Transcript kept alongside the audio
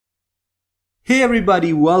Hey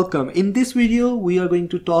everybody, welcome. In this video, we are going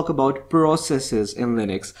to talk about processes in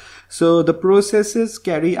Linux. So the processes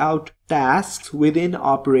carry out tasks within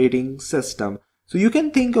operating system. So you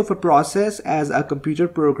can think of a process as a computer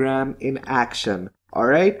program in action. All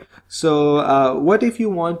right. So what if you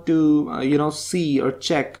want to, see or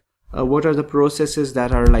check what are the processes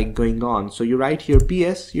that are like going on? So you write here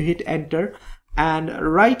PS, you hit enter, and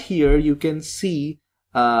right here you can see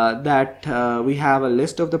that we have a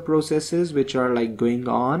list of the processes which are like going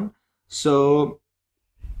on. So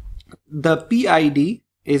the PID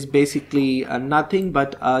is basically nothing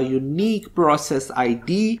but a unique process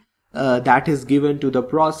ID that is given to the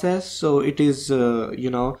process. So it is it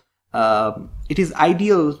is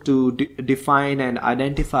ideal to define and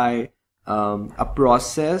identify a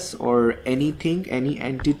process or anything, any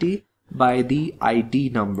entity by the ID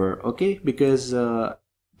number, okay? Because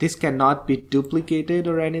this cannot be duplicated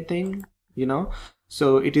or anything,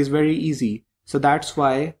 so it is very easy. So that's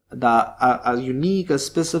why a unique, a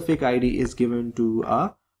specific ID is given to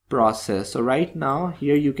a process. So right now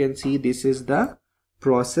here you can see this is the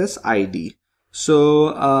process ID.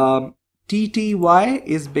 So TTY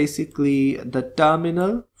is basically the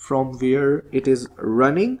terminal from where it is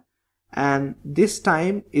running, and this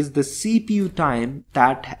time is the CPU time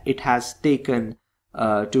that it has taken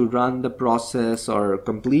to run the process or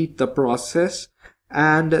complete the process,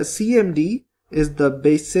 and CMD is the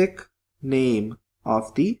basic name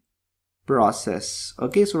of the process.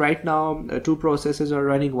 Okay, so right now two processes are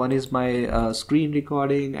running. One is my screen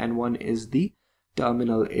recording and one is the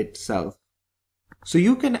terminal itself. So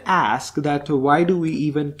you can ask that why do we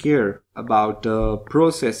even care about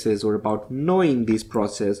processes or about knowing these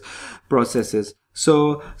processes?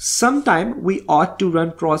 So sometime we ought to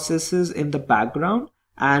run processes in the background,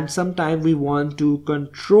 and sometime we want to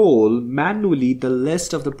control manually the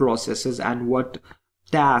list of the processes and what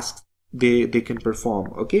tasks they can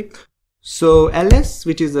perform. Okay, so ls,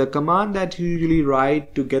 which is a command that you usually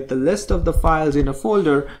write to get the list of the files in a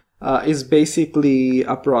folder, is basically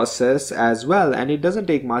a process as well, and it doesn't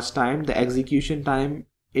take much time. The execution time,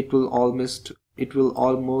 it will almost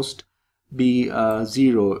be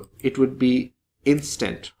zero. It would be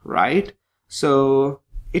instant, right? So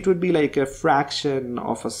it would be like a fraction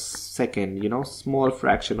of a second, small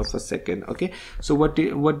fraction of a second. Okay, so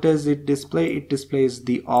what does it display? It displays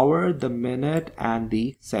the hour, the minute, and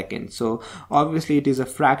the second. So obviously it is a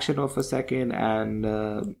fraction of a second, and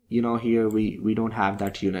here we don't have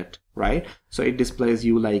that unit, right? So it displays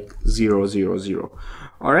you like 000.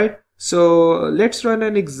 All right, so let's run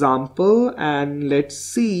an example and let's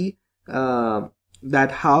see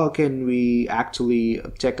that how can we actually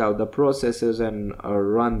check out the processes and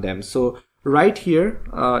run them. So right here,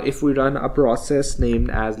 if we run a process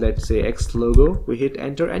named as, let's say, xlogo, we hit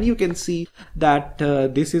enter, and you can see that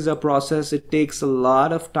this is a process. It takes a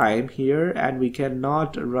lot of time here, and we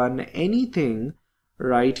cannot run anything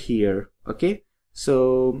right here. Okay,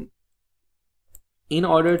 so in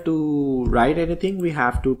order to write anything, we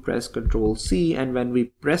have to press Ctrl C, and when we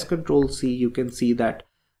press Ctrl C, you can see that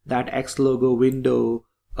xlogo window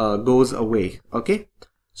goes away. Okay,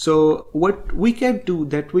 so what we can do,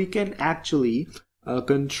 that we can actually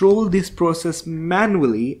control this process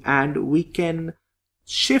manually, and we can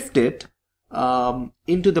shift it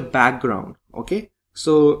into the background. Okay,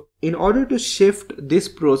 so in order to shift this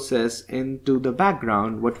process into the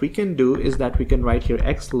background, what we can do is that we can write here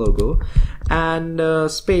xlogo and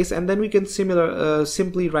space, and then we can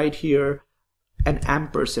simply write here an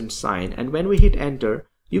ampersand sign, and when we hit enter,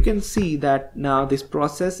 you can see that now this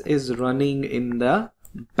process is running in the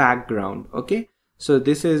background. Okay, so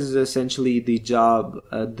this is essentially the job,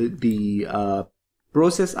 the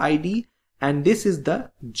process ID, and this is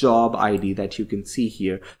the job ID that you can see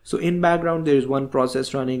here. So in background there is one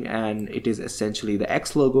process running, and it is essentially the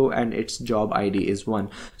xlogo, and its job ID is 1.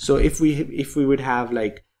 So if we would have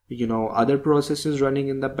like other processes running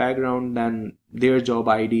in the background, then their job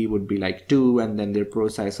ID would be like 2, and then their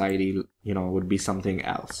process ID would be something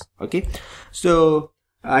else. Okay, so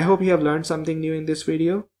I hope you have learned something new in this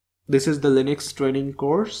video. This is the Linux training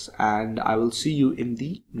course, and I will see you in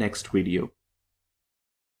the next video.